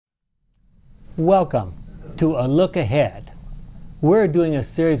Welcome to A Look Ahead. We're doing a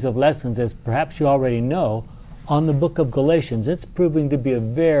series of lessons, as perhaps you already know, on the book of Galatians. It's proving to be a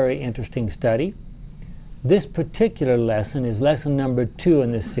very interesting study. This particular lesson is lesson number 2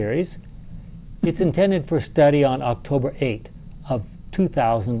 in this series. It's intended for study on October 8th of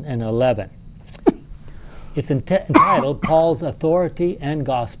 2011. It's entitled Paul's Authority and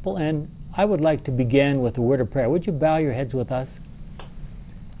Gospel, and I would like to begin with a word of prayer. Would you bow your heads with us?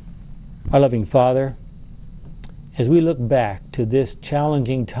 Our loving Father, as we look back to this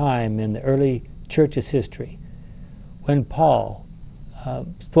challenging time in the early church's history, when Paul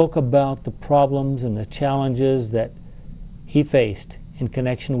spoke about the problems and the challenges that he faced in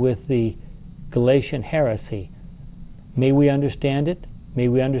connection with the Galatian heresy, may we understand it. May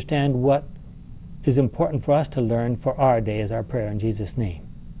we understand what is important for us to learn for our day, is our prayer in Jesus' name.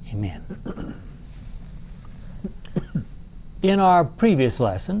 Amen. In our previous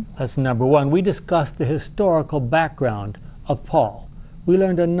lesson, lesson number 1, we discussed the historical background of Paul. We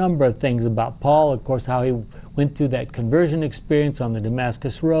learned a number of things about Paul, of course, how he went through that conversion experience on the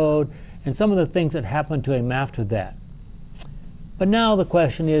Damascus Road, and some of the things that happened to him after that. But now the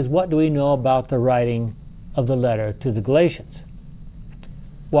question is, what do we know about the writing of the letter to the Galatians?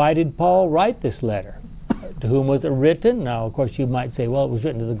 Why did Paul write this letter? To whom was it written? Now, of course, you might say, well, it was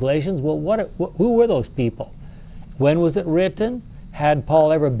written to the Galatians. Well, who were those people? When was it written? Had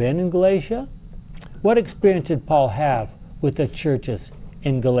Paul ever been in Galatia? What experience did Paul have with the churches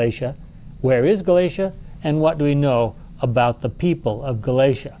in Galatia? Where is Galatia? And what do we know about the people of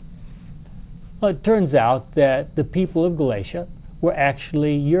Galatia? Well, it turns out that the people of Galatia were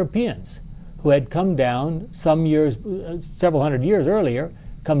actually Europeans who had come down some years, several hundred years earlier,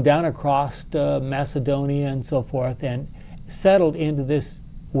 come down across Macedonia and so forth, and settled into this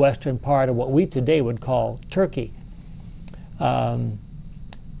western part of what we today would call Turkey.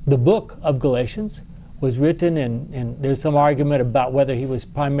 The book of Galatians was written, and there's some argument about whether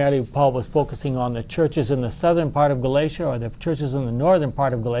Paul was focusing on the churches in the southern part of Galatia or the churches in the northern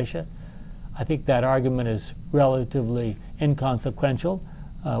part of Galatia. I think that argument is relatively inconsequential.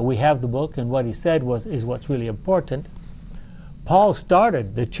 We have the book, and what he said is what's really important. Paul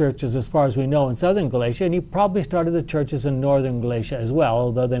started the churches, as far as we know, in southern Galatia, and he probably started the churches in northern Galatia as well,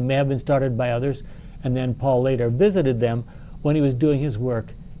 although they may have been started by others, and then Paul later visited them when he was doing his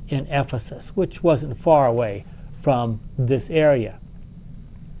work in Ephesus, which wasn't far away from this area.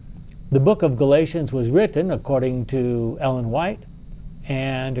 The book of Galatians was written, according to Ellen White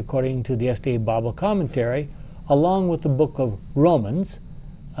and according to the Seventh-day Bible commentary, along with the book of Romans,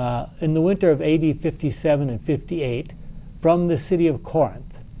 in the winter of AD 57 and 58, from the city of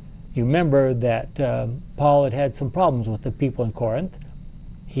Corinth. You remember that Paul had some problems with the people in Corinth.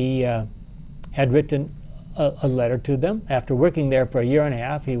 He had written a letter to them. After working there for a year and a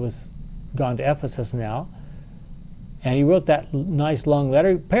half, he was gone to Ephesus now, and he wrote that nice long letter.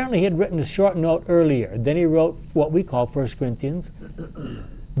 Apparently he had written a short note earlier. Then he wrote what we call 1 Corinthians.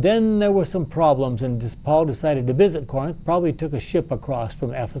 Then there were some problems, and Paul decided to visit Corinth, probably took a ship across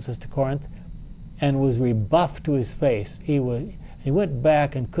from Ephesus to Corinth, and was rebuffed to his face. He went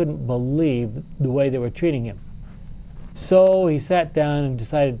back and couldn't believe the way they were treating him. So he sat down and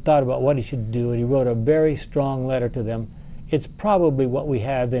thought about what he should do, and he wrote a very strong letter to them. It's probably what we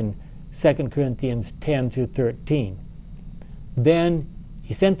have in 2 Corinthians 10 through 13. Then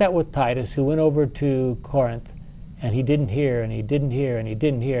he sent that with Titus, who went over to Corinth, and he didn't hear, and he didn't hear, and he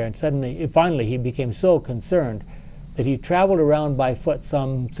didn't hear, and finally he became so concerned that he traveled around by foot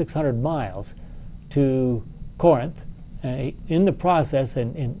some 600 miles to Corinth. In the process,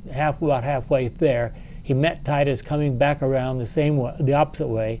 and about halfway there, he met Titus coming back around the opposite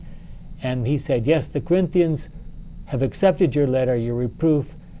way, and he said, yes, the Corinthians have accepted your letter, your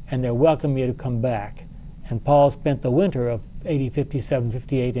reproof, and they're welcoming you to come back. And Paul spent the winter of AD 57,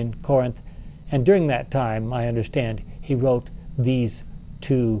 58 in Corinth, and during that time, I understand, he wrote these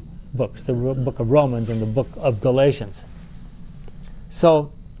 2 books, the book of Romans and the book of Galatians.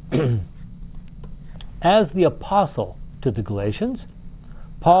 So, as the apostle to the Galatians,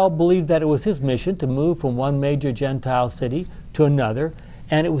 Paul believed that it was his mission to move from one major Gentile city to another,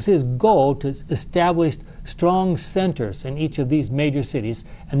 and it was his goal to establish strong centers in each of these major cities,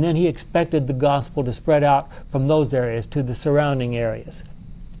 and then he expected the gospel to spread out from those areas to the surrounding areas.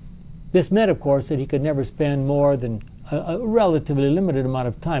 This meant, of course, that he could never spend more than a relatively limited amount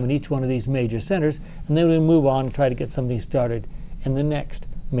of time in each one of these major centers, and then we move on and try to get something started in the next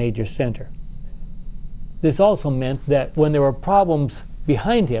major center. This also meant that when there were problems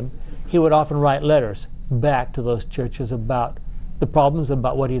behind him, he would often write letters back to those churches about the problems,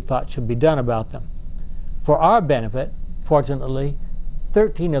 about what he thought should be done about them. For our benefit, fortunately,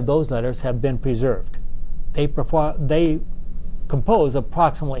 13 of those letters have been preserved. They compose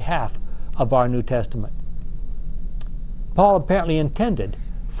approximately half of our New Testament. Paul apparently intended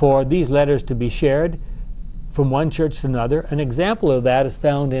for these letters to be shared from one church to another. An example of that is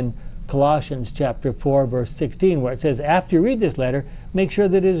found in Colossians chapter 4, verse 16, where it says, after you read this letter, make sure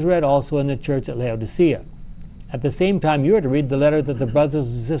that it is read also in the church at Laodicea. At the same time, you are to read the letter that the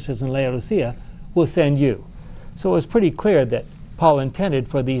brothers and sisters in Laodicea will send you. So it was pretty clear that Paul intended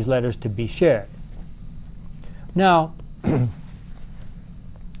for these letters to be shared. Now,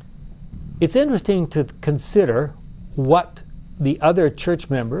 it's interesting to consider what the other church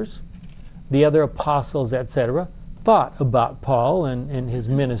members, the other apostles, etc., thought about Paul and his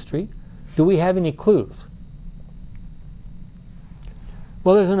ministry. Do we have any clues?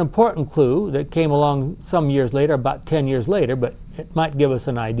 Well, there's an important clue that came along some years later, about 10 years later, but it might give us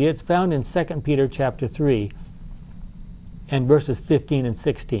an idea. It's found in 2 Peter chapter 3 and verses 15 and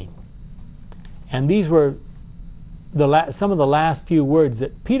 16. And these were some of the last few words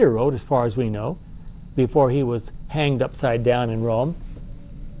that Peter wrote, as far as we know, before he was hanged upside down in Rome.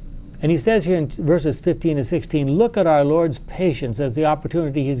 And he says here in verses 15 and 16, look at our Lord's patience as the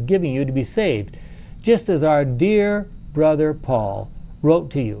opportunity he's giving you to be saved, just as our dear brother Paul wrote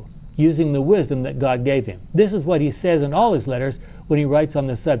to you, using the wisdom that God gave him. This is what he says in all his letters when he writes on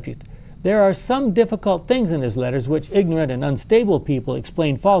the subject. There are some difficult things in his letters which ignorant and unstable people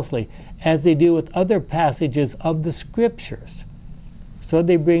explain falsely, as they do with other passages of the Scriptures. So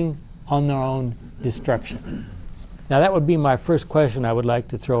they bring on their own destruction. Now that would be my first question I would like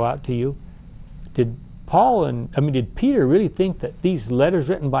to throw out to you. Did Peter really think that these letters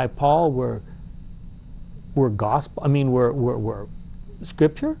written by Paul were gospel? Were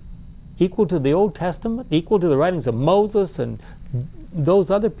Scripture, equal to the Old Testament, equal to the writings of Moses and those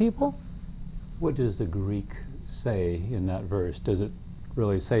other people? What does the Greek say in that verse? Does it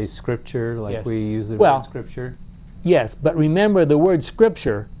really say Scripture like Yes. we use the word Scripture? Yes, but remember the word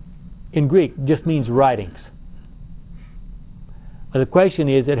Scripture in Greek just means writings. But the question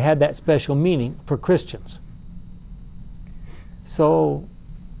is, it had that special meaning for Christians. So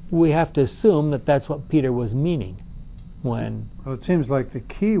we have to assume that that's what Peter was meaning when... Well, it seems like the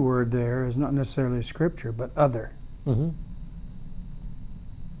key word there is not necessarily Scripture, but other. Mm-hmm.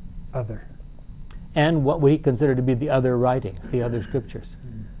 Other. And what would he consider to be the other writings, the other Scriptures?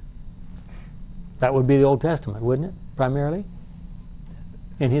 That would be the Old Testament, wouldn't it, primarily,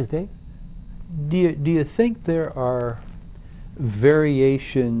 in his day? Do you think there are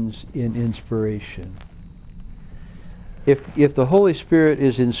variations in inspiration? If the Holy Spirit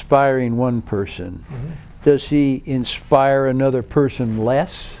is inspiring one person, does he inspire another person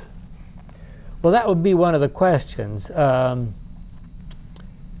less? Well, that would be one of the questions.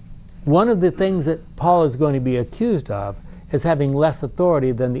 One of the things that Paul is going to be accused of is having less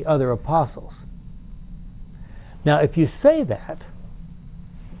authority than the other apostles. Now, if you say that,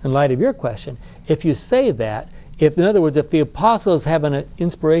 in light of your question, if you say that, in other words, if the apostles have an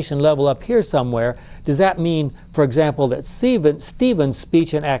inspiration level up here somewhere, does that mean, for example, that Stephen's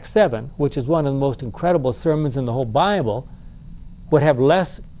speech in Acts 7, which is one of the most incredible sermons in the whole Bible, would have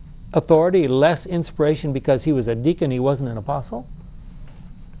less authority, less inspiration because he was a deacon, he wasn't an apostle?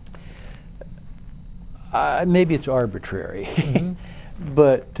 Maybe it's arbitrary,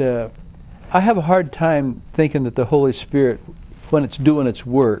 but I have a hard time thinking that the Holy Spirit, when it's doing its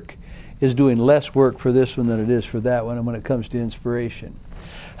work, is doing less work for this one than it is for that one when it comes to inspiration.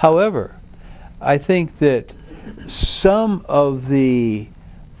 However, I think that some of the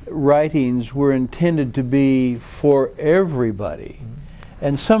writings were intended to be for everybody,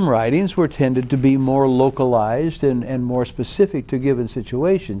 and some writings were tended to be more localized and more specific to given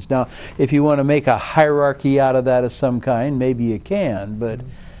situations. Now, if you want to make a hierarchy out of that of some kind, maybe you can, but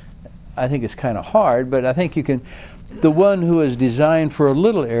I think it's kind of hard. But I think you can. The one who is designed for a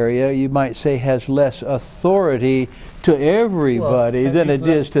little area, you might say, has less authority to everybody than it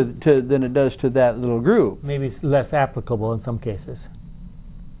does to that little group. Maybe it's less applicable in some cases.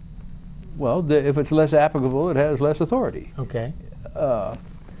 Well, if it's less applicable, it has less authority. Okay.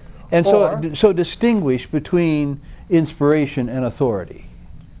 And so distinguish between inspiration and authority.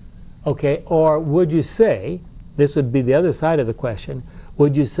 Okay, or would you say, this would be the other side of the question,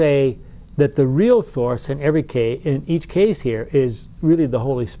 would you say that the real source in each case here is really the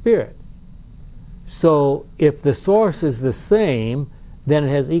Holy Spirit? So if the source is the same, then it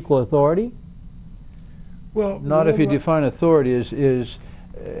has equal authority? Well, not if you define authority as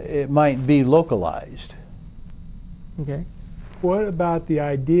it might be localized. Okay. What about the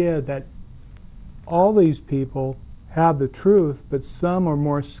idea that all these people have the truth, but some are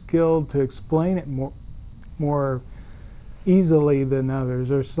more skilled to explain it more easily than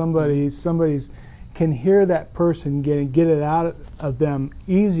others, or somebody's can hear that person get it out of them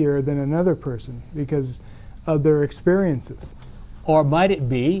easier than another person because of their experiences. Or might it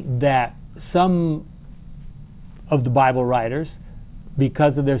be that some of the Bible writers,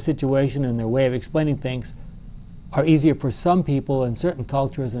 because of their situation and their way of explaining things, are easier for some people in certain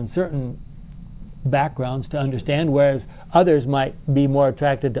cultures and certain backgrounds to understand, whereas others might be more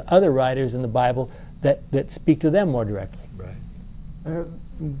attracted to other writers in the Bible that speak to them more directly? Right.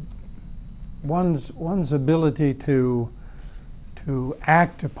 One's ability to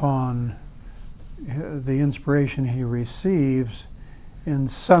act upon the inspiration he receives in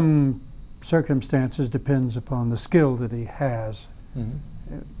some circumstances depends upon the skill that he has. You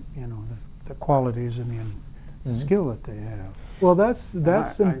know, the qualities and the skill that they have. Well, that's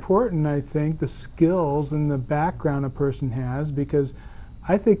important, I think, the skills and the background a person has, because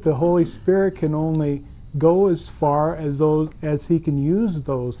I think the Holy Spirit can only go as far as he can use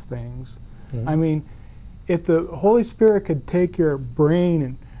those things. I mean, if the Holy Spirit could take your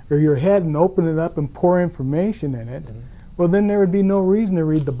brain or your head and open it up and pour information in it, well, then there would be no reason to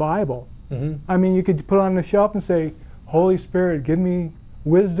read the Bible. I mean, you could put it on the shelf and say, Holy Spirit, give me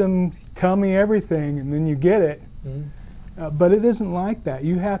wisdom, tell me everything, and then you get it. But it isn't like that.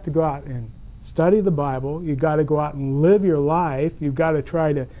 You have to go out and study the Bible. You've got to go out and live your life. You've got to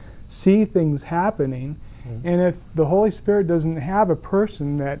try to see things happening. And if the Holy Spirit doesn't have a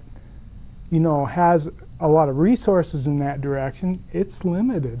person that, you know, has a lot of resources in that direction, it's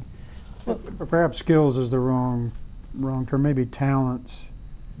limited. Perhaps skills is the wrong term. Maybe talents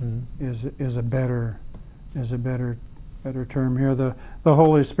is a better term here. The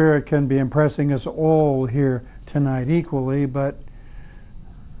Holy Spirit can be impressing us all here tonight equally, but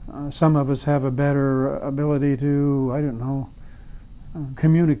some of us have a better ability to, I don't know,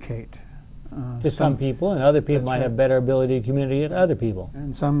 communicate. To some people, and other people might have better ability to communicate to other people.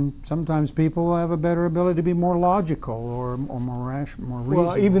 And sometimes people have a better ability to be more logical or more rational, more reasonable.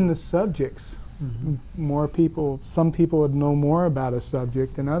 Well, even the subjects. Some people would know more about a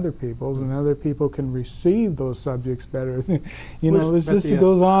subject than other people, and other people can receive those subjects better. You know, it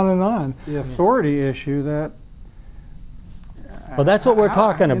goes on and on. The authority issue, that. Well, that's what we're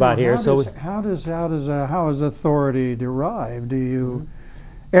talking about here. How is authority derived? Do you?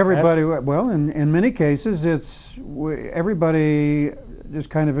 Everybody, well, in many cases, everybody just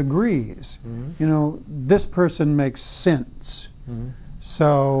kind of agrees. You know, this person makes sense.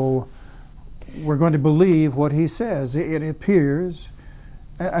 So we're going to believe what he says. It appears,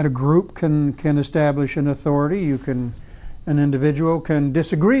 a group can establish an authority. An individual can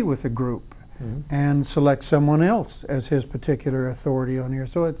disagree with a group and select someone else as his particular authority on here.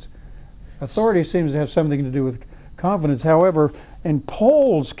 So authority seems to have something to do with confidence. However, in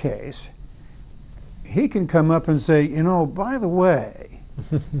Paul's case, he can come up and say, you know, by the way,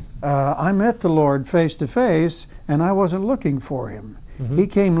 I met the Lord face to face, and I wasn't looking for him. He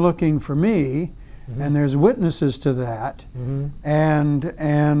came looking for me, and there's witnesses to that. And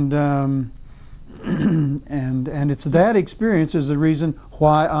it's that experience is the reason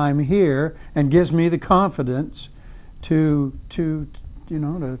why I'm here, and gives me the confidence to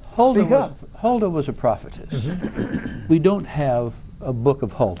speak up. Huldah was a prophetess. We don't have a book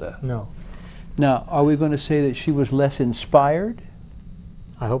of Huldah. No. Now, are we going to say that she was less inspired?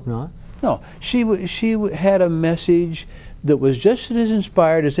 I hope not. No. She had a message that was just as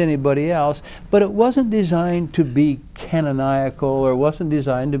inspired as anybody else, but it wasn't designed to be canonical or wasn't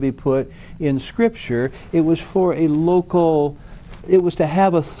designed to be put in Scripture. It was for a local, it was to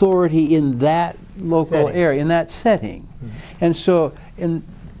have authority in that local area, in that setting. And so in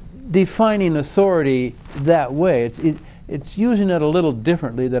defining authority that way, it's using it a little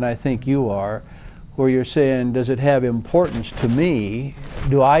differently than I think you are, where you're saying, does it have importance to me?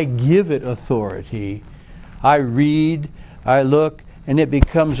 Do I give it authority? I read, I look, and it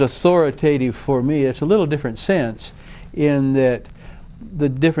becomes authoritative for me. It's a little different sense in that the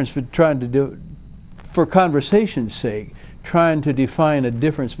difference between trying to do, for conversation's sake, trying to define a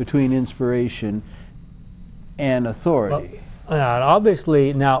difference between inspiration and authority. Well,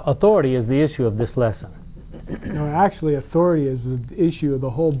 obviously, now authority is the issue of this lesson. No, actually, authority is the issue of the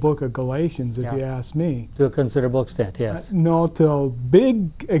whole book of Galatians, if you ask me. To a considerable extent, yes. No, to a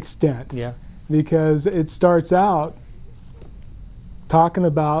big extent. Yeah. Because it starts out talking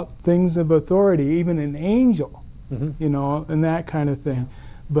about things of authority, even an angel, you know, and that kind of thing.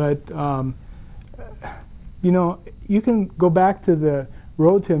 But, you know, you can go back to the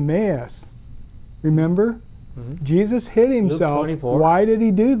road to Emmaus. Remember? Jesus hid himself. Luke 24. Why did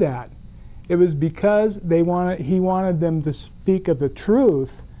he do that? It was because he wanted them to speak of the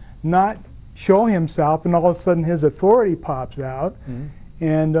truth, not show himself, and all of a sudden his authority pops out,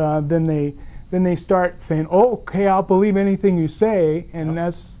 and then they start saying, "Oh, okay, I'll believe anything you say," and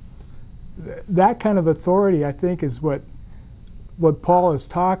that kind of authority, I think, is what Paul is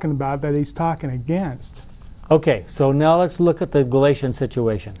talking about, that he's talking against. Okay, so now let's look at the Galatian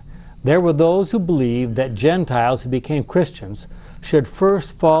situation. There were those who believed that Gentiles who became Christians should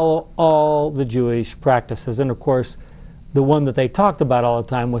first follow all the Jewish practices, and of course, the one that they talked about all the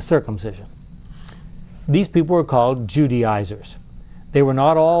time was circumcision. These people were called Judaizers. They were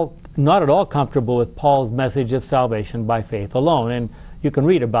not at all comfortable with Paul's message of salvation by faith alone, and you can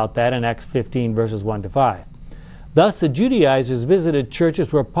read about that in Acts 15, verses 1 to 5. Thus, the Judaizers visited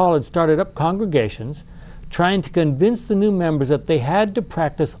churches where Paul had started up congregations, trying to convince the new members that they had to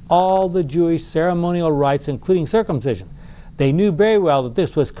practice all the Jewish ceremonial rites, including circumcision. They knew very well that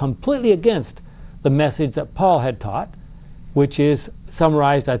this was completely against the message that Paul had taught, which is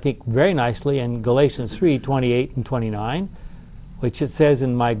summarized, I think, very nicely in Galatians 3, 28 and 29, which it says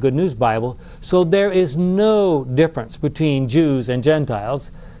in my Good News Bible, "So there is no difference between Jews and Gentiles."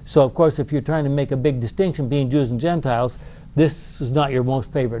 So, of course, if you're trying to make a big distinction between Jews and Gentiles, this is not your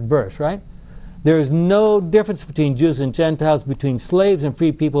most favorite verse, right? There is no difference between Jews and Gentiles, between slaves and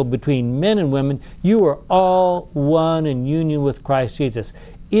free people, between men and women. You are all one in union with Christ Jesus.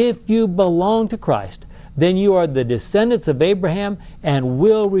 If you belong to Christ, then you are the descendants of Abraham and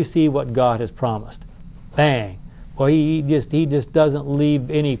will receive what God has promised. Bang. Well, he just doesn't leave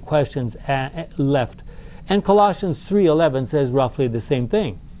any questions left. And Colossians 3:11 says roughly the same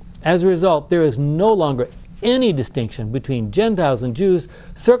thing. As a result, there is no longer any distinction between Gentiles and Jews,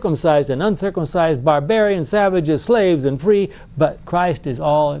 circumcised and uncircumcised, barbarians, savages, slaves, and free, but Christ is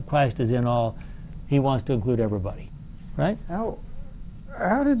all, Christ is in all. He wants to include everybody, right?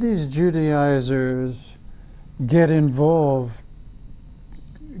 How did these Judaizers get involved,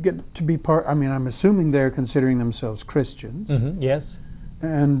 get to be part, I mean, I'm assuming they're considering themselves Christians. Yes.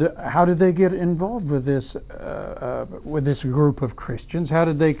 And how did they get involved with this group of Christians? How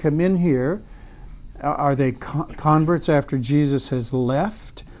did they come in here? Are they converts after Jesus has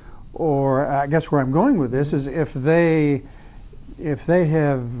left? Or I guess where I'm going with this is if they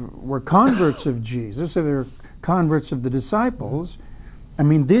were converts of Jesus, or they're converts of the disciples, I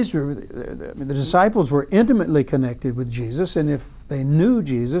mean, the disciples were intimately connected with Jesus, and if they knew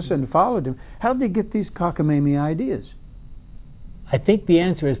Jesus and followed him, how did they get these cockamamie ideas? I think the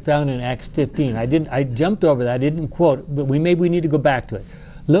answer is found in Acts 15. I jumped over that. I didn't quote it, but maybe we need to go back to it.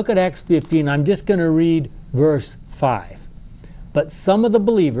 Look at Acts 15. I'm just going to read verse 5. But some of the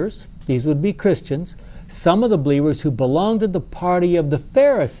believers, these would be Christians, some of the believers who belonged to the party of the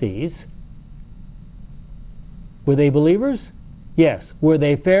Pharisees, were they believers? Yes. Were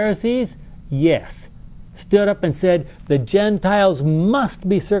they Pharisees? Yes. Stood up and said, the Gentiles must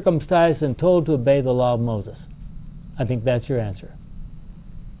be circumcised and told to obey the law of Moses. I think that's your answer.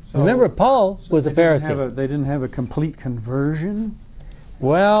 So, remember, Paul was a Pharisee. They didn't have a complete conversion?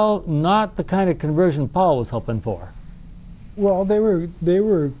 Well, not the kind of conversion Paul was hoping for. Well, they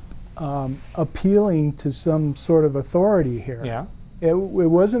were appealing to some sort of authority here. Yeah. It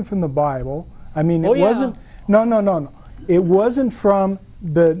wasn't from the Bible. I mean, it wasn't. Yeah. No. It wasn't from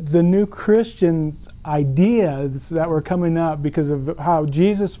the new Christian ideas that were coming up because of how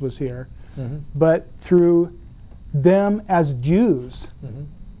Jesus was here, but through them as Jews.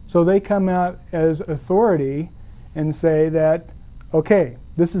 So they come out as authority and say that, okay,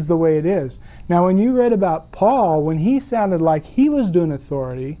 this is the way it is. Now, when you read about Paul, when he sounded like he was doing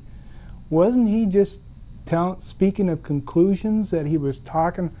authority, wasn't he just speaking of conclusions, that he was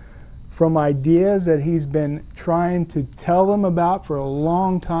talking from ideas that he's been trying to tell them about for a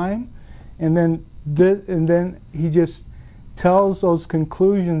long time? And then he just tells those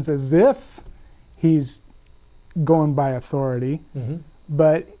conclusions as if he's going by authority,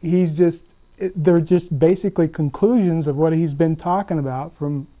 but they're just basically conclusions of what he's been talking about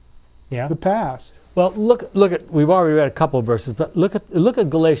from the past. Well, look at, we've already read a couple of verses, but look at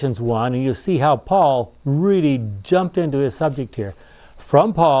Galatians 1, and you'll see how Paul really jumped into his subject here.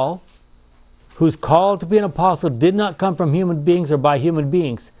 From Paul, who's called to be an apostle, did not come from human beings or by human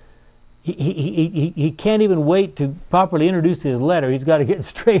beings. He can't even wait to properly introduce his letter. He's got to get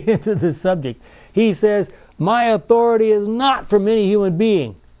straight into the subject. He says, my authority is not from any human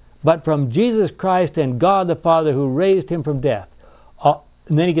being, but from Jesus Christ and God the Father who raised him from death.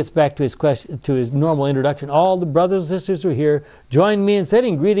 And then he gets back to his question, to his normal introduction. All the brothers and sisters who are here, join me in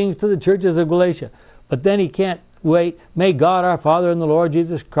sending greetings to the churches of Galatia. But then he can't wait. May God our Father and the Lord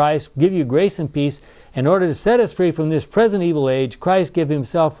Jesus Christ give you grace and peace. In order to set us free from this present evil age, Christ gave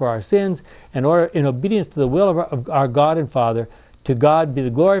himself for our sins, in obedience to the will of our God and Father, To God be the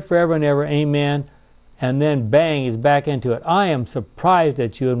glory forever and ever, amen. And then bang, he's back into it. I am surprised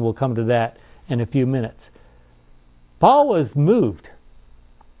at you, and we'll come to that in a few minutes. Paul was moved.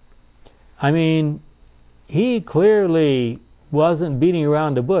 I mean, he clearly wasn't beating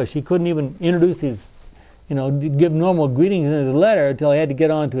around the bush. He couldn't even introduce his, give normal greetings in his letter until he had to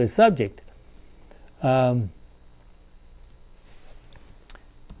get on to his subject. And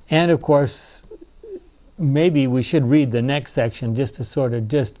of course, maybe we should read the next section just to sort of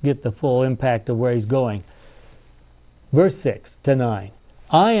just get the full impact of where he's going. Verse 6 to 9.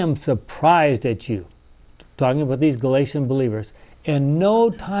 I am surprised at you, talking about these Galatian believers. In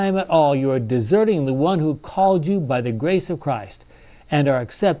no time at all you are deserting the one who called you by the grace of Christ and are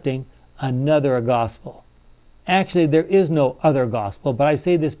accepting another gospel. Actually, there is no other gospel, but I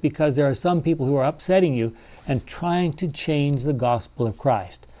say this because there are some people who are upsetting you and trying to change the gospel of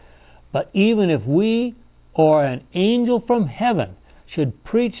Christ. But even if we or an angel from heaven should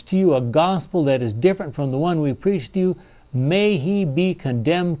preach to you a gospel that is different from the one we preached to you, may he be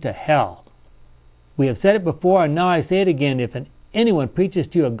condemned to hell. We have said it before, and now I say it again. If anyone preaches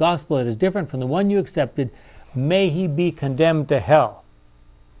to you a gospel that is different from the one you accepted, may he be condemned to hell.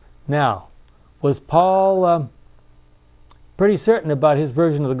 Now, was Paul pretty certain about his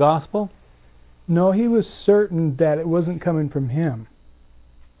version of the gospel? No, he was certain that it wasn't coming from him.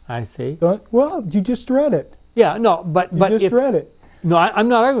 I see. Well, you just read it. Yeah, no, but You just read it. No, I'm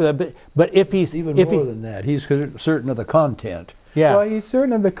not arguing with that. But if he's Even more than that, he's certain of the content. yeah, Well, he's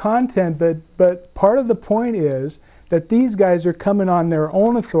certain of the content, but part of the point is that these guys are coming on their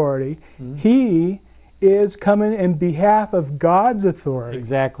own authority. Mm-hmm. He is coming in behalf of God's authority.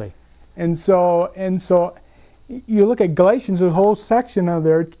 exactly. And so you look at Galatians, there's a whole section of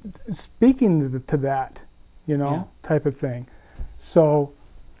there speaking to that, type of thing. So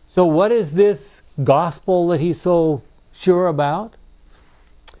what is this gospel that he's so sure about?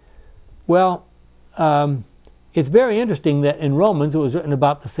 Well, it's very interesting that in Romans, it was written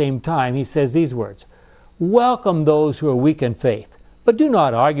about the same time, he says these words, welcome those who are weak in faith, but do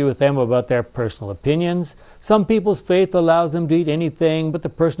not argue with them about their personal opinions. Some people's faith allows them to eat anything, but the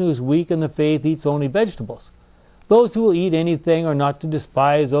person who is weak in the faith eats only vegetables. Those who will eat anything are not to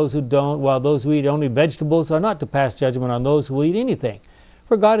despise those who don't, while those who eat only vegetables are not to pass judgment on those who will eat anything,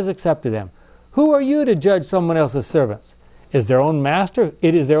 for God has accepted them. Who are you to judge someone else's servants? It is their own master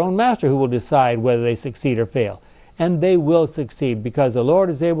who will decide whether they succeed or fail. And they will succeed because the Lord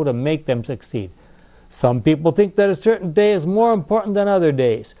is able to make them succeed. Some people think that a certain day is more important than other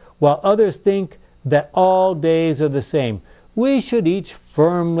days, while others think that all days are the same. We should each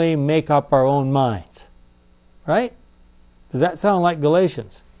firmly make up our own minds. Right? Does that sound like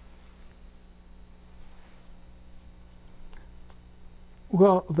Galatians?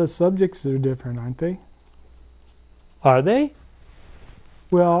 well, the subjects are different, aren't they? Are they?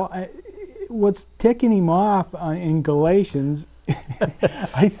 Well, what's ticking him off in Galatians,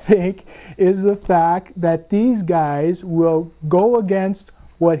 I think, is the fact that these guys will go against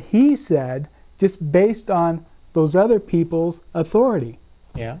what he said just based on those other people's authority.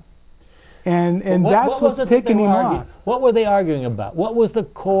 Yeah. And that's what's ticking him off. What were they arguing about? What was the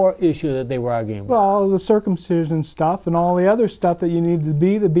core issue that they were arguing about? Well, the circumcision stuff and all the other stuff that you need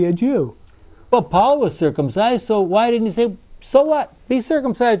to be a Jew. Well, Paul was circumcised, so why didn't he say, so what? Be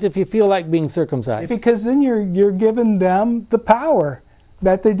circumcised if you feel like being circumcised. Because then you're giving them the power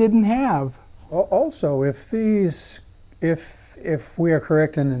that they didn't have. Also, if we are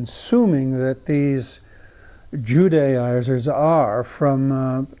correct in assuming that these Judaizers are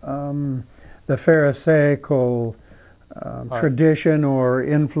from the Pharisaical tradition or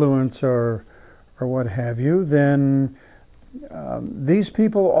influence or what have you, then these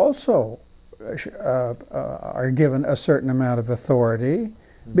people also are given a certain amount of authority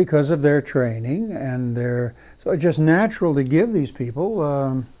because of their training, and so it's just natural to give these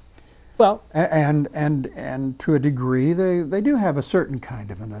people. Well, and to a degree, they do have a certain kind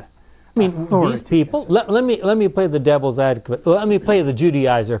of an. I mean, these people. Let me play the devil's advocate. Let me play the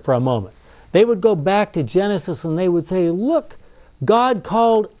Judaizer for a moment. They would go back to Genesis and they would say, "Look, God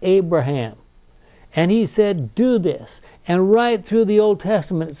called Abraham, and He said, do this." And right through the Old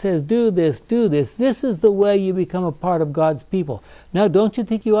Testament, it says, "Do this, do this. This is the way you become a part of God's people." Now, don't you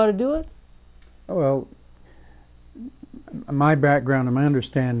think you ought to do it? Well, my background and my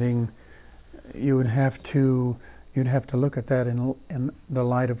understanding, you'd have to look at that in the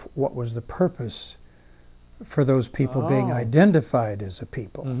light of what was the purpose for those people being identified as a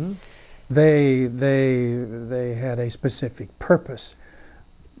people. Mm-hmm. They had a specific purpose,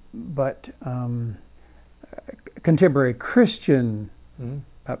 but contemporary Christian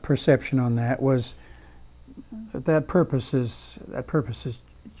perception on that was that purpose is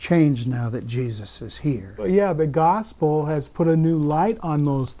changed now that Jesus is here. But yeah, the gospel has put a new light on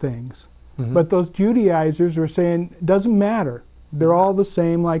those things. Mhm. But those Judaizers were saying, it doesn't matter. They're all the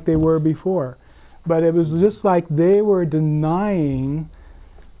same like they were before. But it was just like they were denying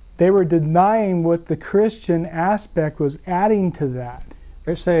what the Christian aspect was adding to that.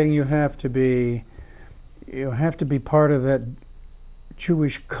 They're saying you have to be part of that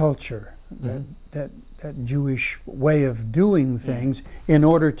Jewish culture, that Jewish way of doing things in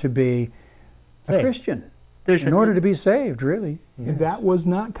order to be a Saved. Christian. In order to be saved, really. And that was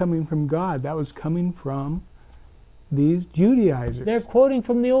not coming from God. That was coming from these Judaizers. They're quoting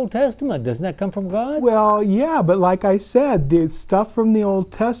from the Old Testament. Doesn't that come from God? Well, yeah, but like I said, the stuff from the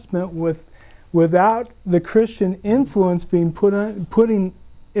Old Testament without the Christian influence being putting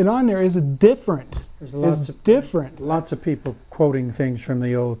it on there is different. There's lots of people quoting things from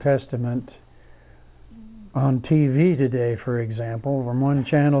the Old Testament on TV today, for example, from one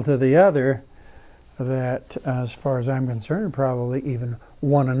channel to the other, that, as far as I'm concerned, probably even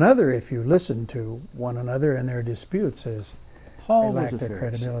one another, if you listen to one another and their disputes, is they Paul lack was a their Pharisee,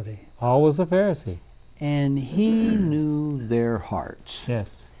 credibility. Paul was a Pharisee. and he knew their hearts.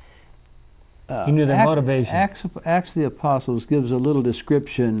 Yes. He knew their motivation. Acts of the Apostles gives a little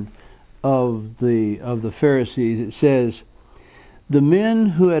description of the Pharisees. It says, "The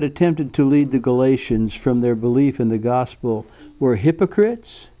men who had attempted to lead the Galatians from their belief in the gospel were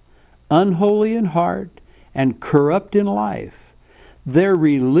hypocrites, unholy in heart, and corrupt in life. Their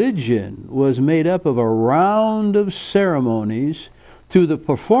religion was made up of a round of ceremonies, through the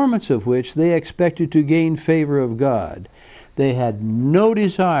performance of which they expected to gain favor of God. They had no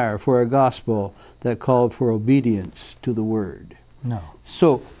desire for a gospel that called for obedience to the word." No.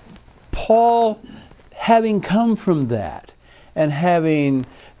 So Paul, having come from that and having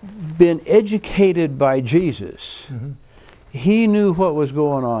been educated by Jesus, he knew what was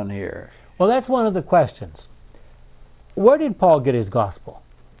going on here. Well, that's one of the questions. Where did Paul get his gospel?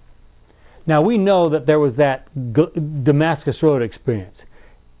 Now, we know that there was that Damascus Road experience.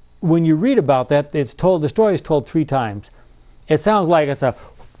 When you read about that, the story is told 3 times. It sounds like it's a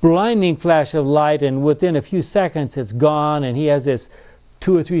blinding flash of light, and within a few seconds it's gone, and he has this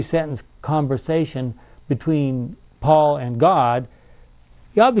 2 or 3 sentence conversation between Paul and God.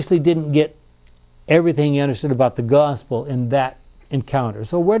 He obviously didn't get everything he understood about the gospel in that encounter.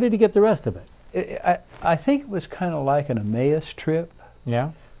 So where did he get the rest of it? I think it was kind of like an Emmaus trip,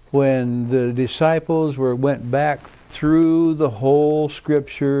 Yeah. when the disciples went back through the whole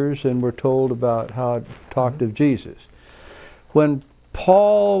scriptures and were told about how it talked of Jesus. When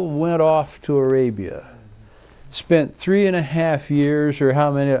Paul went off to Arabia, spent 3.5 years or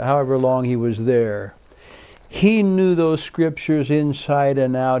however long he was there, he knew those scriptures inside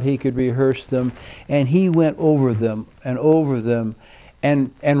and out. He could rehearse them, and he went over them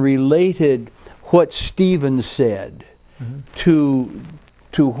and related what Stephen said to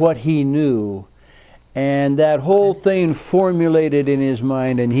what he knew, and that whole thing formulated in his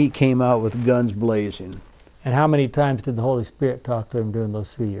mind, and he came out with guns blazing. And how many times did the Holy Spirit talk to him during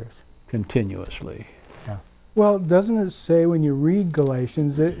those 3 years? Continuously. Well, doesn't it say when you read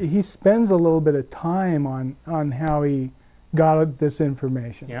Galatians that he spends a little bit of time on how he got this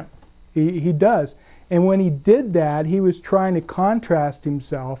information? Yeah. He does. And when he did that, he was trying to contrast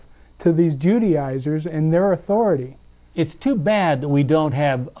himself to these Judaizers and their authority. It's too bad that we don't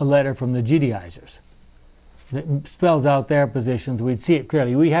have a letter from the Judaizers that spells out their positions. We'd see it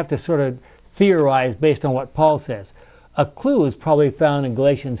clearly. We have to sort of theorize based on what Paul says. A clue is probably found in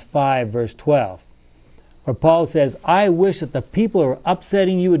Galatians 5, verse 12, where Paul says, "I wish that the people who are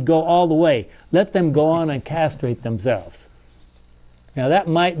upsetting you would go all the way. Let them go on and castrate themselves." Now that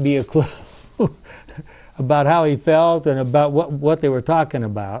might be a clue about how he felt and about what they were talking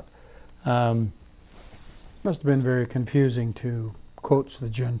about. Must have been very confusing to quotes the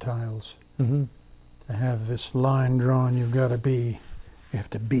Gentiles. To have this line drawn, you have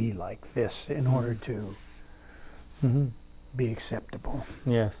to be like this in order to be acceptable.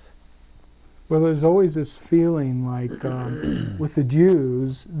 Yes. Well, there's always this feeling like with the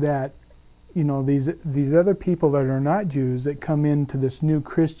Jews that, you know, these other people that are not Jews that come into this new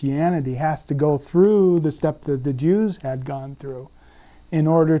Christianity has to go through the step that the Jews had gone through in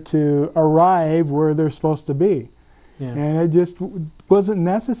order to arrive where they're supposed to be. Yeah. And it just wasn't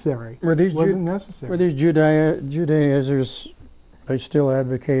necessary. Were these necessary. Were these Judaizers, they still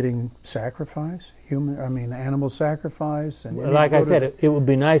advocating sacrifice, animal sacrifice? And Like I said, it would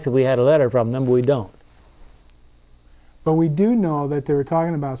be nice if we had a letter from them, but we don't. But we do know that they were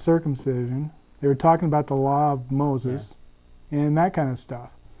talking about circumcision. They were talking about the law of Moses and that kind of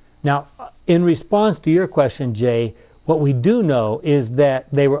stuff. Now, in response to your question, Jay, what we do know is that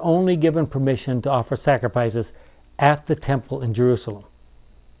they were only given permission to offer sacrifices at the temple in Jerusalem.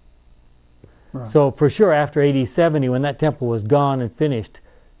 Right. So for sure, after AD 70, when that temple was gone and finished,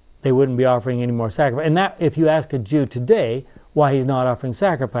 they wouldn't be offering any more sacrifices. And that, if you ask a Jew today why he's not offering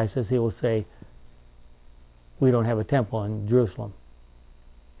sacrifices, he will say, we don't have a temple in Jerusalem.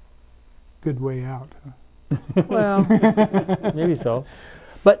 Good way out. Well, maybe so.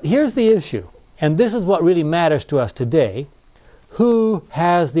 But here's the issue, and this is what really matters to us today. Who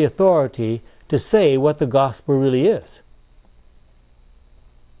has the authority to say what the gospel really is?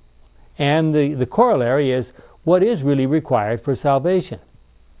 And the corollary is, what is really required for salvation?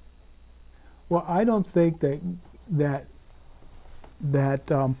 Well, I don't think that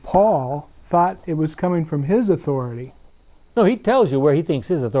Paul thought it was coming from his authority. No, he tells you where he thinks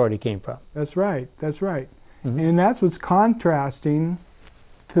his authority came from. That's right. That's right. Mm-hmm. And that's what's contrasting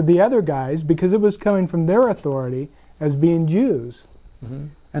to the other guys, because it was coming from their authority as being Jews. Mm-hmm.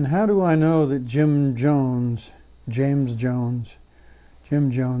 And how do I know that Jim Jones is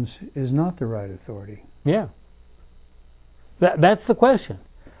not the right authority? Yeah. That's the question.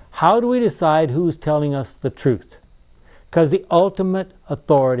 How do we decide who's telling us the truth? Because the ultimate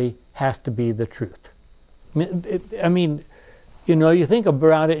authority has to be the truth. I mean, you know, you think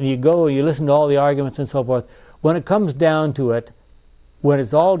about it and you go and you listen to all the arguments and so forth. When it comes down to it, when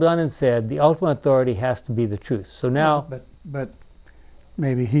it's all done and said, the ultimate authority has to be the truth. So now... But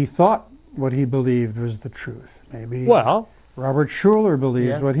maybe he thought what he believed was the truth. Maybe well, Robert Schuller believes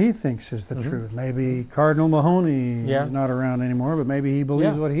yeah. what he thinks is the truth. Maybe Cardinal Mahoney yeah. is not around anymore, but maybe he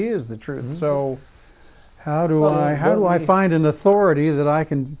believes yeah. what he is the truth. So how do I find an authority that I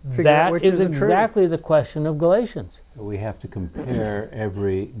can figure out which is the truth? That is exactly the question of Galatians. So we have to compare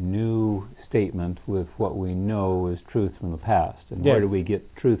every new statement with what we know is truth from the past. And yes. where do we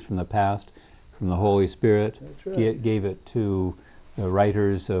get truth from the past? From the Holy Spirit. That's right. Gave it to the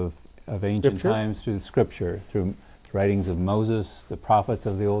writers of ancient Scripture? times through the Scripture, through writings of Moses, the prophets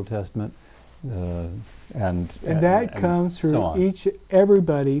of the Old Testament, And that comes so through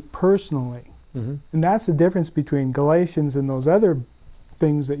everybody personally. Mm-hmm. And that's the difference between Galatians and those other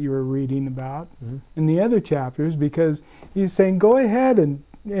things that you were reading about in the other chapters, because he's saying, go ahead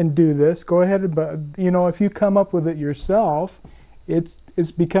and do this. Go ahead, but you know, if you come up with it yourself, it's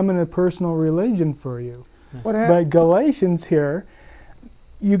becoming a personal religion for you. But Galatians here,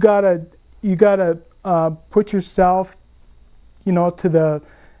 you gotta put yourself, you know, to the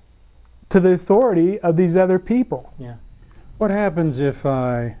authority of these other people. Yeah. What happens if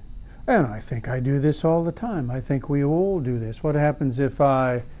and I think I do this all the time, I think we all do this, what happens if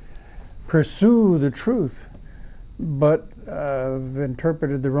I pursue the truth, but have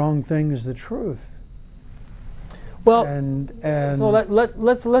interpreted the wrong thing as the truth? Well, so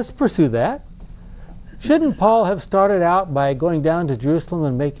let's pursue that. Shouldn't Paul have started out by going down to Jerusalem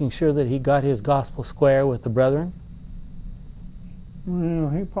and making sure that he got his gospel square with the brethren?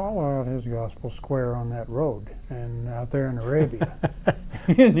 Well, Paul got his gospel square on that road and out there in Arabia.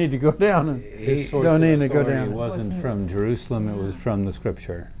 You need to go down and his source don't of need to go authority down. wasn't from Jerusalem, it was from the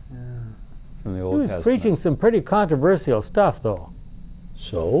Scripture, from the Old He was Testament. preaching some pretty controversial stuff, though.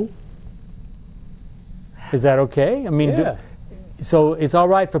 So? Is that okay? I mean, Yeah. so it's all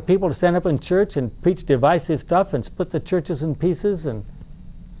right for people to stand up in church and preach divisive stuff and split the churches in pieces? And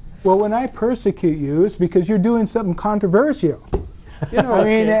Well, when I persecute you, it's because you're doing something controversial. You know,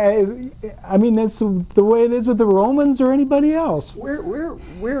 I mean that's the way it is with the Romans or anybody else.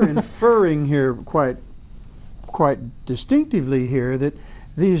 we're inferring here quite distinctively here that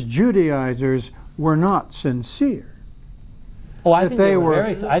these Judaizers were not sincere. oh, I think they were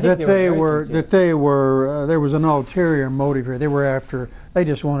very. I think they were very sincere. There was an ulterior motive here. They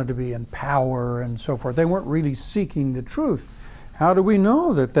just wanted to be in power and so forth. They weren't really seeking the truth. How do we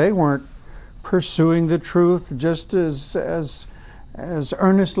know that they weren't pursuing the truth just as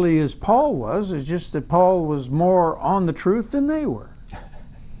earnestly as Paul was? It's just that Paul was more on the truth than they were.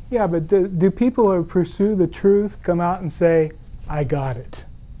 Yeah, but do people who pursue the truth come out and say, I got it?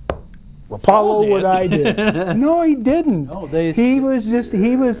 Well, Follow what I did. No, he didn't. No, he was.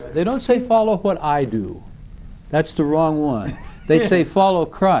 They don't say follow what I do. That's the wrong one. They say follow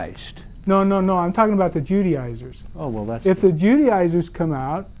Christ. No, I'm talking about the Judaizers. Oh, well, that's... If the Judaizers come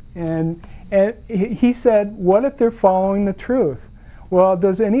out and he said, what if they're following the truth? Well,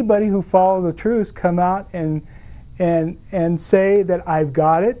 does anybody who follow the truth come out and say that I've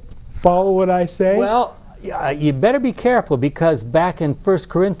got it? Follow what I say? Well, you better be careful, because back in 1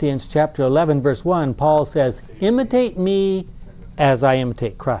 Corinthians chapter 11, verse 1, Paul says, imitate me as I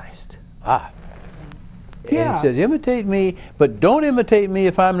imitate Christ. Ah. And Yeah. he says, imitate me, but don't imitate me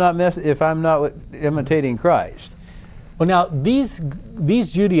if I'm not imitating Christ. Well, now these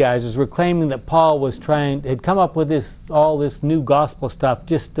Judaizers were claiming that Paul had come up with all this new gospel stuff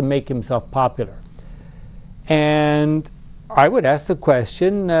just to make himself popular. And I would ask the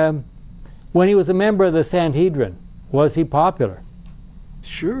question, when he was a member of the Sanhedrin, was he popular?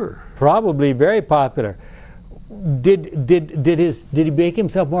 Sure. Probably very popular. Did he make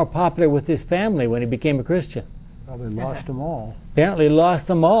himself more popular with his family when he became a Christian? Probably lost them all. Apparently lost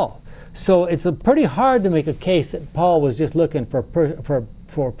them all. So it's pretty hard to make a case that Paul was just looking for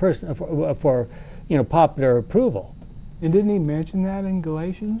popular approval. And didn't he mention that in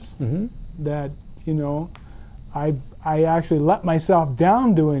Galatians? Mm-hmm. That, I actually let myself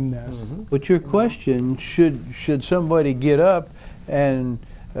down doing this. Mm-hmm. But your question, should somebody get up and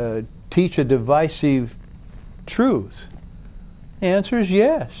teach a divisive truth? The answer is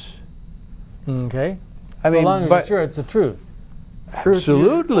yes. Okay. I mean, so long as but you're sure it's the truth.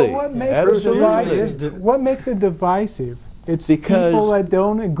 absolutely. Well, what makes Absolutely. it divisive? What makes it divisive? It's Because- people that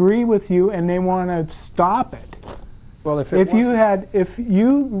don't agree with you and they want to stop it. Well, if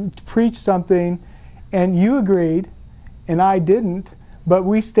you preached something and you agreed and I didn't, but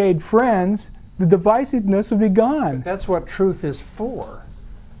we stayed friends, the divisiveness would be gone. that's what truth is for.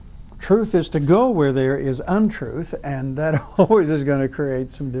 Truth is to go where there is untruth, and that always is going to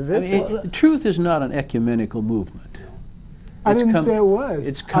create some I division. mean, truth is not an ecumenical movement. I It's didn't come- say it was.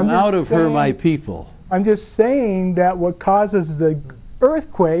 It's come I'm just out of her, my saying- people. I'm just saying that what causes the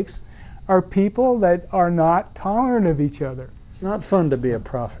earthquakes are people that are not tolerant of each other. It's not fun to be a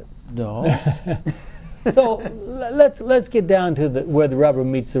prophet. No. So let's get down to where the rubber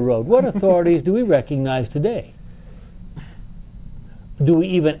meets the road. What authorities do we recognize today? Do we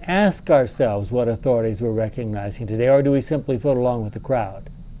even ask ourselves what authorities we're recognizing today, or do we simply foot along with the crowd?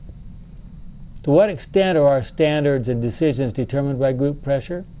 To what extent are our standards and decisions determined by group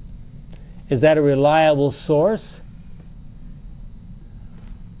pressure? Is that a reliable source?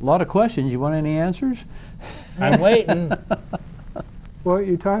 A lot of questions. You want any answers? I'm waiting. Well,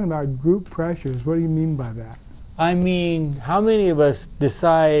 you're talking about group pressures. What do you mean by that? I mean, how many of us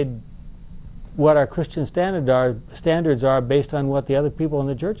decide what our Christian standards are based on what the other people in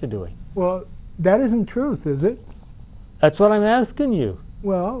the church are doing? Well, that isn't truth, is it? That's what I'm asking you.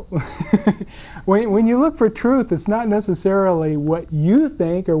 Well, when you look for truth, it's not necessarily what you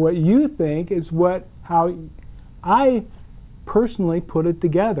think or what you think, it's how I personally put it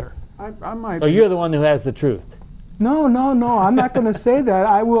together. I might So you're the one who has the truth. No, I'm not going to say that.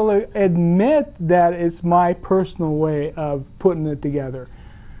 I will admit that it's my personal way of putting it together.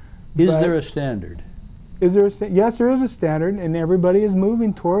 Is But- there a standard? Is there yes, there is a standard, and everybody is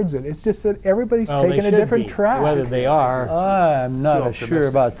moving towards it. It's just that everybody's Well, they taking a should different be, track. whether they are. I'm not sure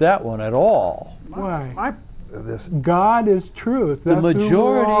about that one at all. Why? God is truth. That's The who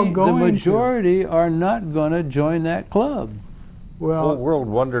we're all going majority are not going to join that club. to. The whole Well, world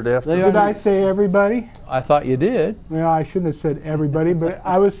wondered after. They did are- I say everybody? I thought you did. Well, I shouldn't have said everybody, but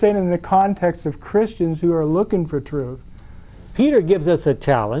I was saying in the context of Christians who are looking for truth. Peter gives us a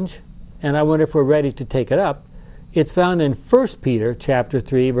challenge, and I wonder if we're ready to take it up. It's found in 1 Peter chapter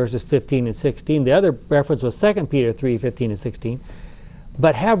 3, verses 15 and 16. The other reference was 2 Peter 3, 15 and 16.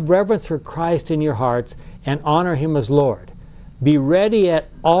 But have reverence for Christ in your hearts and honor him as Lord. Be ready at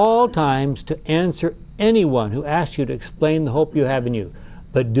all times to answer anyone who asks you to explain the hope you have in you.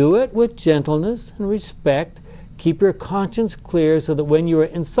 But do it with gentleness and respect. Keep your conscience clear so that when you are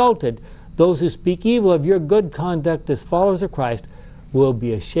insulted, those who speak evil of your good conduct as followers of Christ will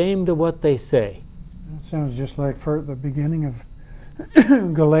be ashamed of what they say. That sounds just like for the beginning of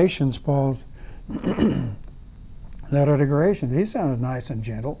Galatians, Paul's letter to Galatians. He sounded nice and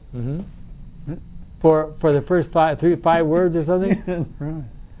gentle. Mm-hmm. For the first five words or something? Right.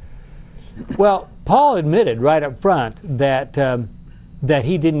 Well, Paul admitted right up front that that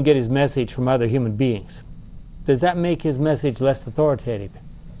he didn't get his message from other human beings. Does that make his message less authoritative?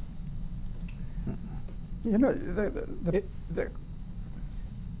 You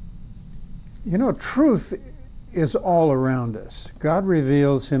know, truth is all around us. God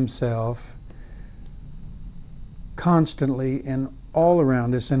reveals himself constantly in all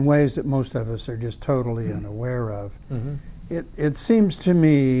around us in ways that most of us are just totally unaware of. Mm-hmm. It seems to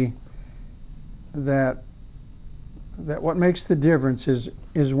me that what makes the difference is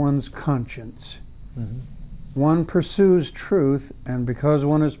one's conscience. Mm-hmm. One pursues truth, and because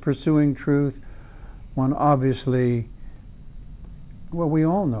one is pursuing truth, one obviously, well, we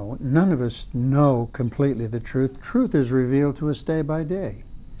all know, none of us know completely the truth. Truth is revealed to us day by day.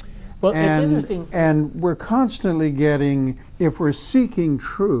 Well, it's interesting. And we're constantly getting, if we're seeking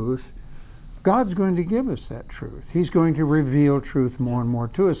truth, God's going to give us that truth. He's going to reveal truth more and more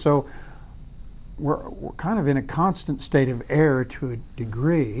to us. So we're kind of in a constant state of error to a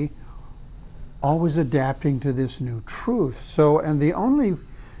degree, always adapting to this new truth. So, and the only,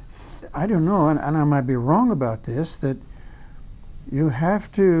 I don't know, and I might be wrong about this, that you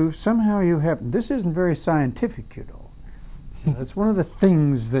have to, somehow you have, this isn't very scientific, you know. That's one of the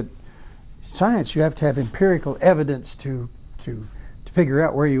things that science, you have to have empirical evidence to figure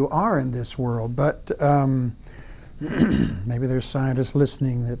out where you are in this world. But maybe there's scientists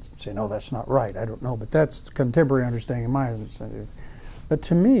listening that say, no, that's not right. I don't know, but that's contemporary understanding of mine. But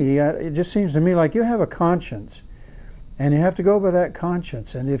to me, it just seems to me like you have a conscience, and you have to go by that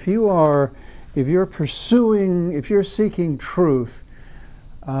conscience. And if you're seeking truth,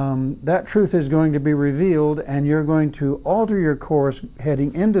 that truth is going to be revealed, and you're going to alter your course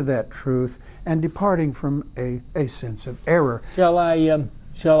heading into that truth and departing from a sense of error. Shall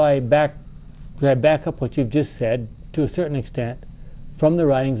I back up what you've just said to a certain extent from the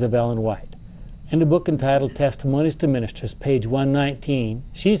writings of Ellen White? In a book entitled Testimonies to Ministers, page 119,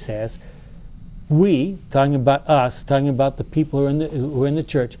 she says, we, talking about us, talking about the people who are in the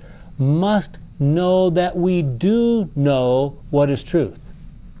church, must know that we do know what is truth.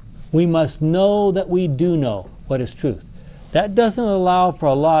 We must know that we do know what is truth. That doesn't allow for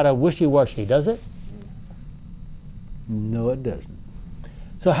a lot of wishy-washy, does it? No, it doesn't.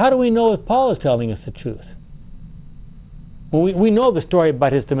 So how do we know if Paul is telling us the truth? Well, we know the story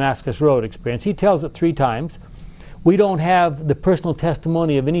about his Damascus Road experience. He tells it 3 times. We don't have the personal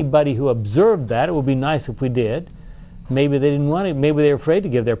testimony of anybody who observed that. It would be nice if we did. Maybe they didn't want it. Maybe they were afraid to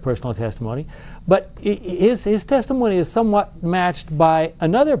give their personal testimony. But his testimony is somewhat matched by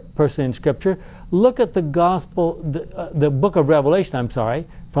another person in Scripture. Look at the gospel, the book of Revelation, I'm sorry,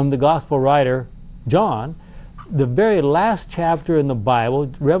 from the gospel writer John. The very last chapter in the Bible,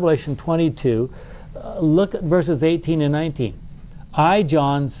 Revelation 22, look at verses 18 and 19. I,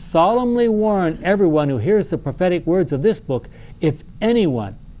 John, solemnly warn everyone who hears the prophetic words of this book, if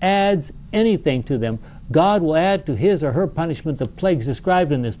anyone adds anything to them, God will add to his or her punishment the plagues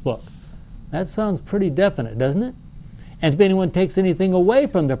described in this book. That sounds pretty definite, doesn't it? And if anyone takes anything away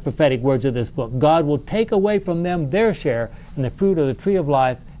from the prophetic words of this book, God will take away from them their share in the fruit of the tree of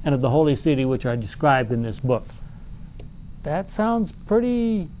life and of the holy city which are described in this book. That sounds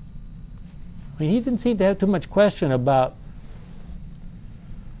pretty... I mean, he didn't seem to have too much question about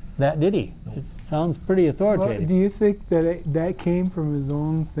that, did he? It sounds pretty authoritative. Well, do you think that that came from his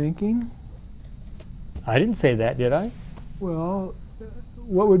own thinking? I didn't say that, did I? Well,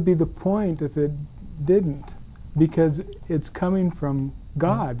 what would be the point if it didn't? Because it's coming from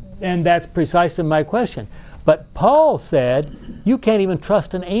God. And that's precisely my question. But Paul said, you can't even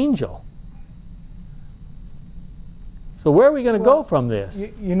trust an angel. So where are we going to go from this?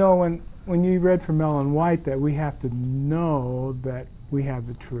 You know, when you read from Ellen White that we have to know that we have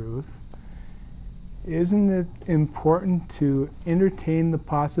the truth, isn't it important to entertain the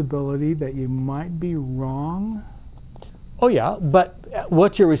possibility that you might be wrong? Oh yeah, but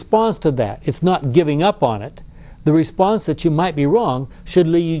what's your response to that? It's not giving up on it. The response that you might be wrong should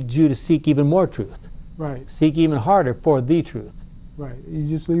lead you to seek even more truth. Right. Seek even harder for the truth. Right. You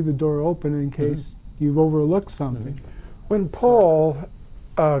just leave the door open in case you've overlooked something. When Paul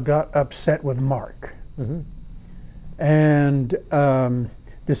got upset with Mark and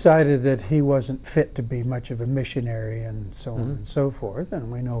decided that he wasn't fit to be much of a missionary and so on and so forth,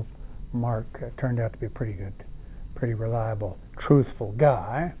 and we know Mark turned out to be a pretty good, pretty reliable, truthful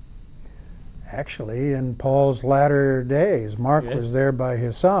guy. Actually, in Paul's latter days, Mark was there by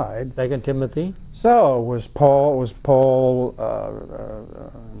his side. 2 Timothy. So was Paul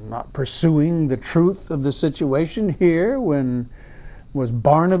not pursuing the truth of the situation here? When was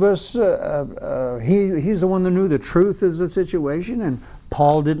Barnabas? He's the one that knew the truth of the situation, and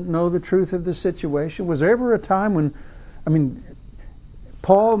Paul didn't know the truth of the situation. Was there ever a time when, I mean,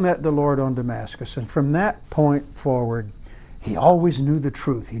 Paul met the Lord on Damascus, and from that point forward, he always knew the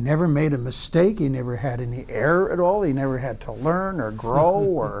truth. He never made a mistake. He never had any error at all. He never had to learn or grow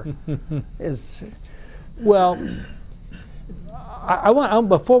or Well, I want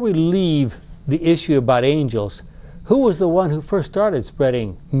before we leave the issue about angels, who was the one who first started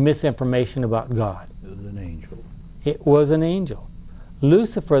spreading misinformation about God? It was an angel. It was an angel.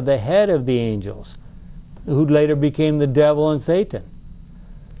 Lucifer, the head of the angels, who later became the devil and Satan.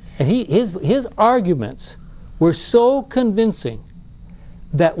 And his arguments were so convincing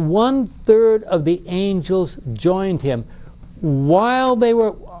that 1/3 of the angels joined him while they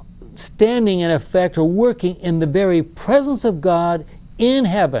were standing, in effect, or working in the very presence of God in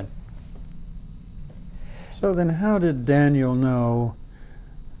heaven. So then how did Daniel know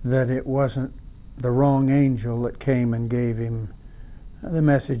that it wasn't the wrong angel that came and gave him the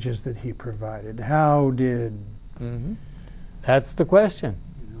messages that he provided? How did That's the question.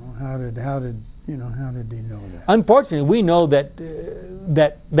 how did he know that? Unfortunately, we know that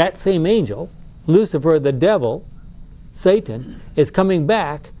that same angel, Lucifer, the devil, Satan, is coming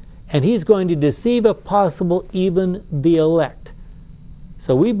back, and he's going to deceive, if possible, even the elect.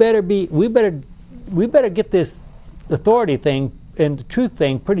 So we better get this authority thing and the truth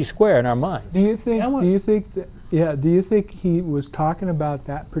thing pretty square in our minds. Do you think he was talking about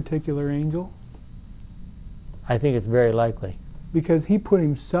that particular angel? I think it's very likely. Because he put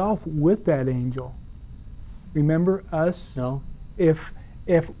himself with that angel. Remember us? No. If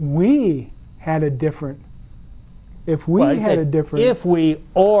we had a different, if we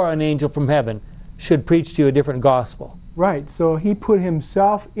or an angel from heaven should preach to you a different gospel. Right. So he put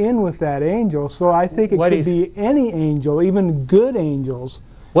himself in with that angel. So I think it could be any angel, even good angels.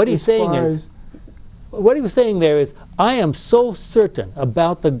 What he's saying is, what he was saying there is, I am so certain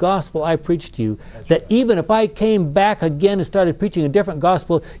about the gospel I preached to you that even if I came back again and started preaching a different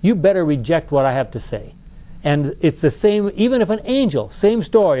gospel, you better reject what I have to say. And it's the same, even if an angel, same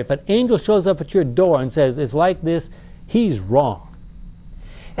story, if an angel shows up at your door and says, it's like this, he's wrong.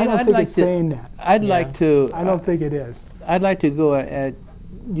 I don't think it's saying that. I don't think it is. I'd like to go at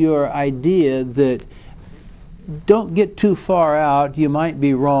your idea that don't get too far out. You might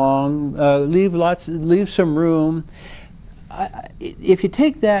be wrong. Leave some room. If you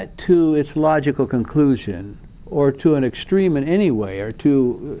take that to its logical conclusion, or to an extreme in any way, or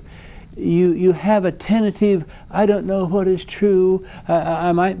to you have a tentative, I don't know what is true.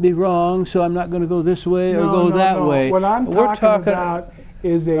 I might be wrong, so I'm not going to go this way or go that way. What I'm talking about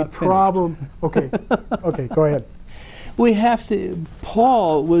is a problem. Okay, go ahead. We have to.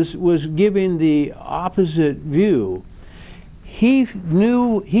 Paul was giving the opposite view. He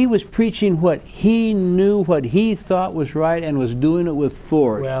knew, he was preaching what he knew, what he thought was right, and was doing it with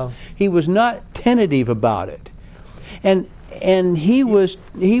force. Well, he was not tentative about it, and he was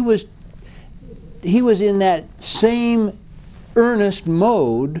in that same earnest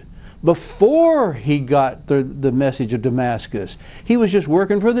mode before he got the message of Damascus. He was just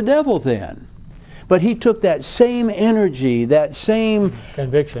working for the devil then. But he took that same energy, that same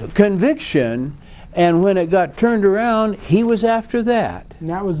conviction, and when it got turned around, he was after that. And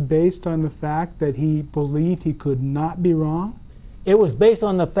that was based on the fact that he believed he could not be wrong? It was based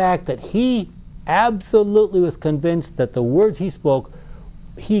on the fact that he absolutely was convinced that the words he spoke,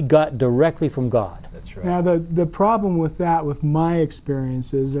 he got directly from God. That's right. Now the problem with that, with my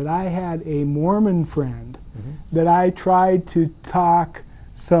experience, is that I had a Mormon friend that I tried to talk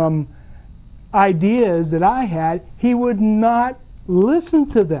some ideas that I had. He would not listen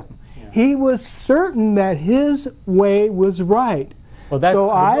to them. Yeah. He was certain that his way was right. Well, that's so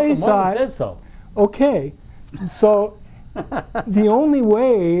the I thought, says so. Okay, so the only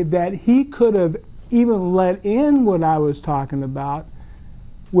way that he could have even let in what I was talking about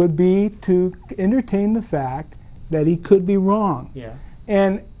would be to entertain the fact that he could be wrong. Yeah.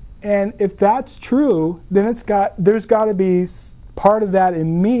 And if that's true, then there's got to be part of that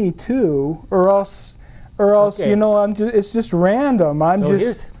in me too, or else okay. You know, it's just random.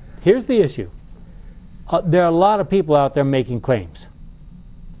 Here's the issue. There are a lot of people out there making claims.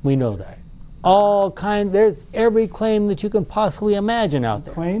 We know that. There's every claim that you can possibly imagine out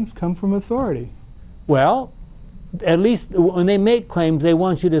there. Claims come from authority. Well, at least when they make claims, they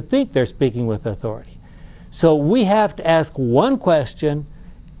want you to think they're speaking with authority. So we have to ask one question,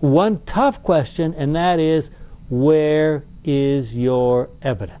 one tough question, and that is, where is your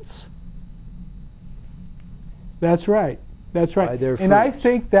evidence? That's right. That's right. And I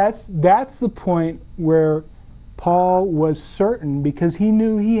think that's the point where Paul was certain, because he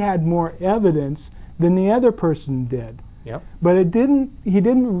knew he had more evidence than the other person did. Yep. But he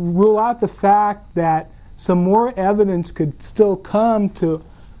didn't rule out the fact that some more evidence could still come to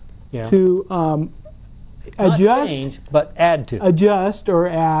Not change, but add to. Adjust or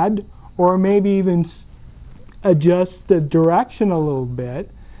add, or maybe even adjust the direction a little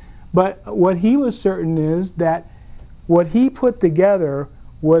bit. But what he was certain is that what he put together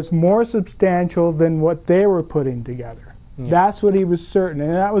was more substantial than what they were putting together. Yeah. That's what he was certain,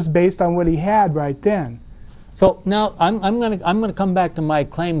 and that was based on what he had right then. So now I'm going to come back to my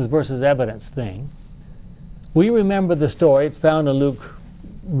claims versus evidence thing. We remember the story. It's found in Luke,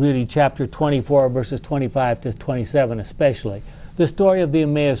 really chapter 24, verses 25 to 27 especially. The story of the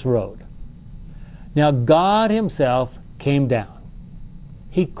Emmaus Road. Now God himself came down.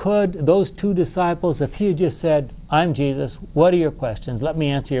 He could, those two disciples, if he had just said, I'm Jesus, what are your questions? Let me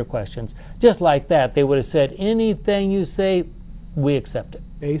answer your questions. Just like that, they would have said, anything you say, we accept it.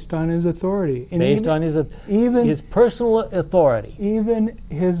 Based on his authority. And Based on his personal authority. Even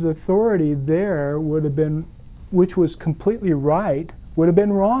his authority there would have been, which was completely right, would have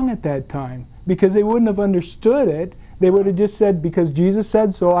been wrong at that time, because they wouldn't have understood it. They would have just said, because Jesus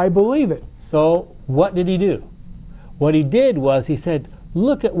said so, I believe it. So what did he do? What he did was he said,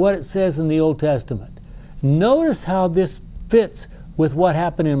 look at what it says in the Old Testament. Notice how this fits with what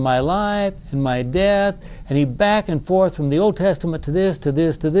happened in my life, in my death, and he back and forth from the Old Testament to this, to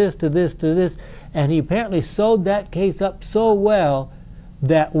this, to this, to this, to this, and he apparently sewed that case up so well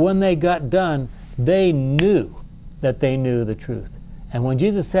that when they got done, they knew that they knew the truth. And when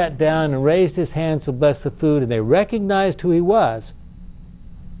Jesus sat down and raised his hands to bless the food, and they recognized who he was,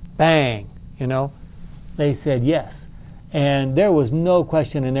 bang, they said yes. And there was no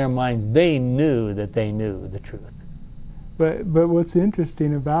question in their minds. They knew that they knew the truth. But what's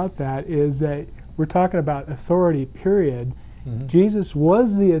interesting about that is that we're talking about authority, period. Mm-hmm. Jesus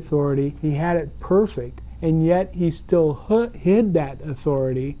was the authority. He had it perfect. And yet he still hid that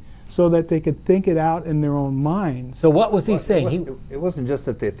authority so that they could think it out in their own minds. So what was he saying? It wasn't just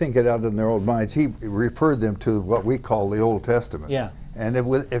that they think it out in their own minds. He referred them to what we call the Old Testament. Yeah. And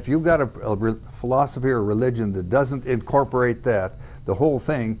if you've got a philosophy or religion that doesn't incorporate that, the whole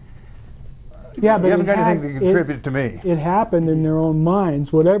thing, yeah, but you haven't got anything to contribute to me. It happened in their own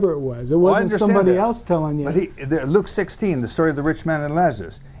minds, whatever it was. It wasn't somebody else telling you. But Luke 16, the story of the rich man and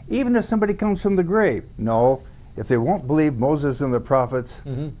Lazarus, even if somebody comes from the grave, no, if they won't believe Moses and the prophets,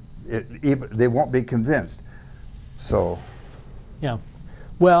 they won't be convinced. So. Yeah.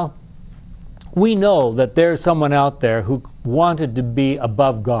 Well, we know that there's someone out there who wanted to be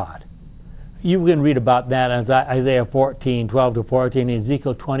above God. You can read about that in Isaiah 14, 12 to 14,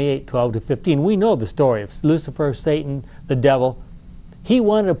 Ezekiel 28, 12 to 15. We know the story of Lucifer, Satan, the devil. He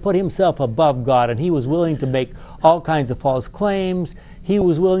wanted to put himself above God, and he was willing to make all kinds of false claims. He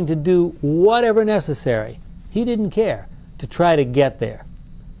was willing to do whatever necessary. He didn't care to try to get there.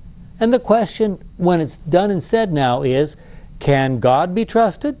 And the question, when it's done and said now, is, can God be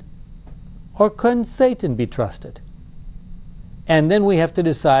trusted, or can Satan be trusted? And then we have to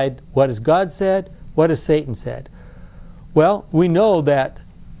decide, what has God said, what has Satan said? Well, we know that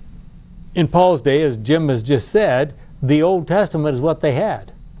in Paul's day, as Jim has just said, the Old Testament is what they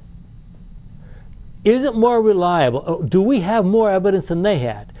had. Is it more reliable? Do we have more evidence than they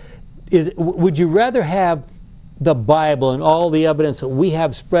had? Would you rather have the Bible and all the evidence that we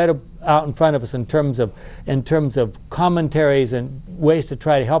have spread out in front of us in terms of commentaries and ways to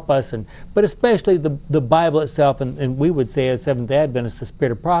try to help us, but especially the Bible itself, and we would say as Seventh-day Adventists, the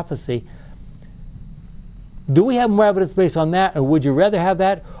spirit of prophecy? Do we have more evidence based on that, or would you rather have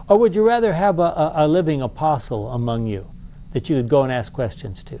that, or would you rather have a living apostle among you that you could go and ask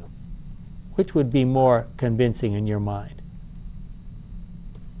questions to? Which would be more convincing in your mind?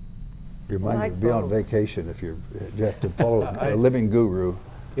 Your mind would be on vacation if you have to follow a living guru.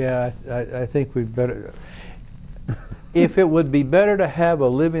 Yeah, I think we'd better. If it would be better to have a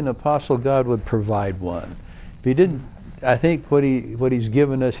living apostle, God would provide one. If He didn't, I think what He's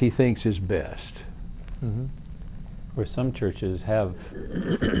given us, He thinks is best. Mm-hmm. Or some churches have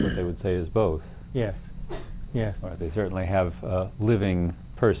what they would say is both. Yes. Yes. Or they certainly have a living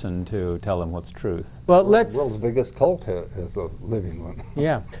person to tell them what's truth. Well, The world's biggest cult has a living one.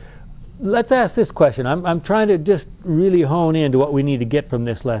 Yeah. Let's ask this question. I'm trying to just really hone into what we need to get from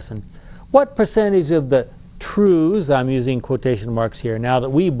this lesson. What percentage of the truths, I'm using quotation marks here now,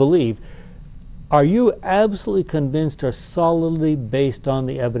 that we believe, are you absolutely convinced are solidly based on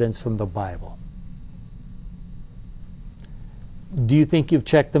the evidence from the Bible? Do you think you've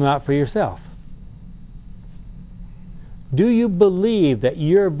checked them out for yourself? Do you believe that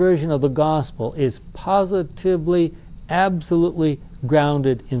your version of the gospel is positively, absolutely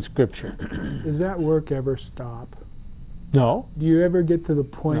grounded in Scripture? Does that work ever stop? No. Do you ever get to the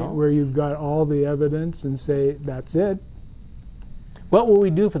point No. where you've got all the evidence and say, that's it? What will we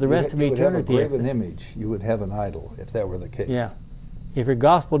do for the rest of You eternity? would have a graven image. You would have an idol if that were the case. Yeah. If your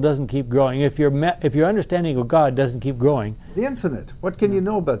gospel doesn't keep growing, if your understanding of God doesn't keep growing. The infinite. What can you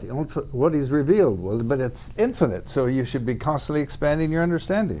know about what He's revealed? Well, but it's infinite, so you should be constantly expanding your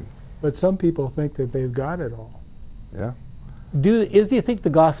understanding. But some people think that they've got it all. Yeah. Do you think the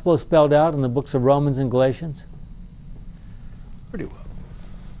gospel is spelled out in the books of Romans and Galatians? Pretty well.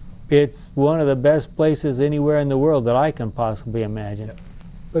 It's one of the best places anywhere in the world that I can possibly imagine. Yep.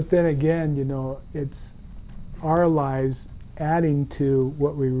 But then again, it's our lives adding to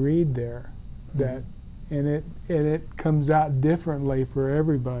what we read there, and it comes out differently for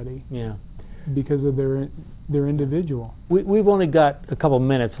everybody. Yeah. Because of their individual. We've only got a couple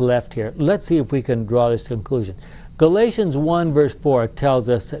minutes left here. Let's see if we can draw this conclusion. Galatians 1 verse 4 tells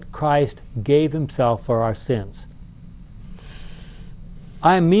us that Christ gave himself for our sins.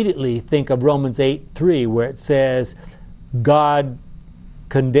 I immediately think of Romans 8:3, where it says God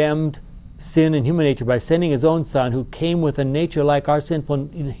condemned sin in human nature by sending his own Son, who came with a nature like our sinful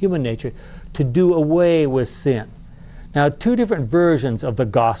human nature, to do away with sin. Now, two different versions of the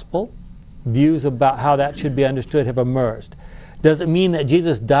gospel, views about how that should be understood, have emerged. Does it mean that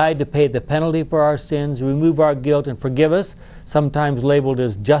Jesus died to pay the penalty for our sins, remove our guilt, and forgive us, sometimes labeled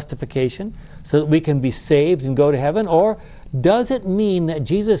as justification, so that we can be saved and go to heaven? Or does it mean that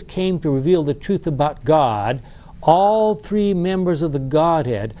Jesus came to reveal the truth about God, all three members of the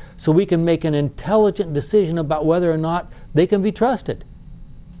Godhead, so we can make an intelligent decision about whether or not they can be trusted?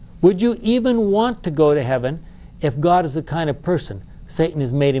 Would you even want to go to heaven if God is the kind of person Satan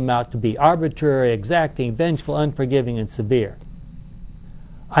has made him out to be? Arbitrary, exacting, vengeful, unforgiving, and severe.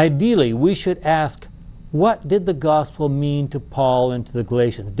 Ideally, we should ask, what did the gospel mean to Paul and to the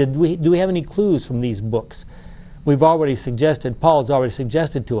Galatians? Do we have any clues from these books? Paul's already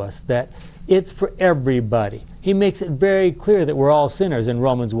suggested to us that it's for everybody. He makes it very clear that we're all sinners in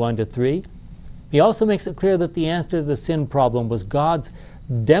Romans 1-3. He also makes it clear that the answer to the sin problem was God's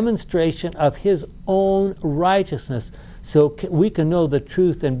demonstration of his own righteousness so we can know the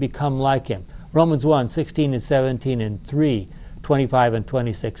truth and become like him. Romans 1:16 and 17 and 3:25 and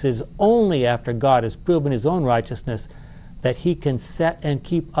 26 is only after God has proven his own righteousness that he can set and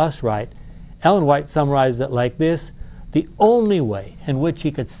keep us right. Ellen White summarized it like this: the only way in which he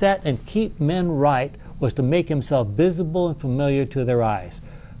could set and keep men right was to make himself visible and familiar to their eyes.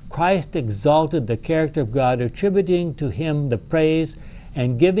 Christ exalted the character of God, attributing to him the praise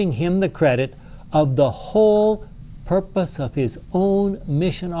and giving him the credit of the whole purpose of his own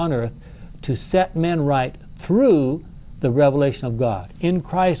mission on earth, to set men right through the revelation of God. In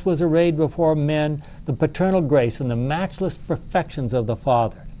Christ was arrayed before men the paternal grace and the matchless perfections of the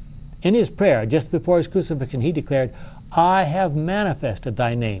Father. In his prayer, just before his crucifixion, he declared, I have manifested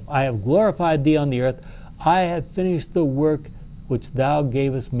thy name. I have glorified thee on the earth. I have finished the work which thou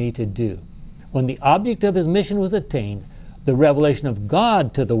gavest me to do. When the object of his mission was attained, the revelation of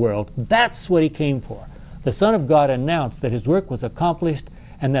God to the world, that's what he came for. The Son of God announced that his work was accomplished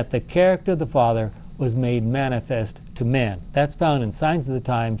and that the character of the Father was made manifest to men. That's found in Signs of the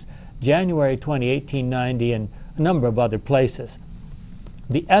Times, January 20, 1890, and a number of other places.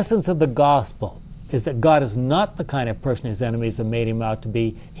 The essence of the gospel is that God is not the kind of person his enemies have made him out to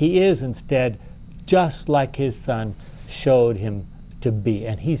be. He is instead just like his Son showed him to be.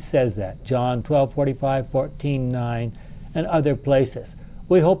 And he says that, John 12:45, 14:9, and other places.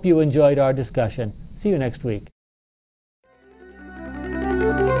 We hope you enjoyed our discussion. See you next week.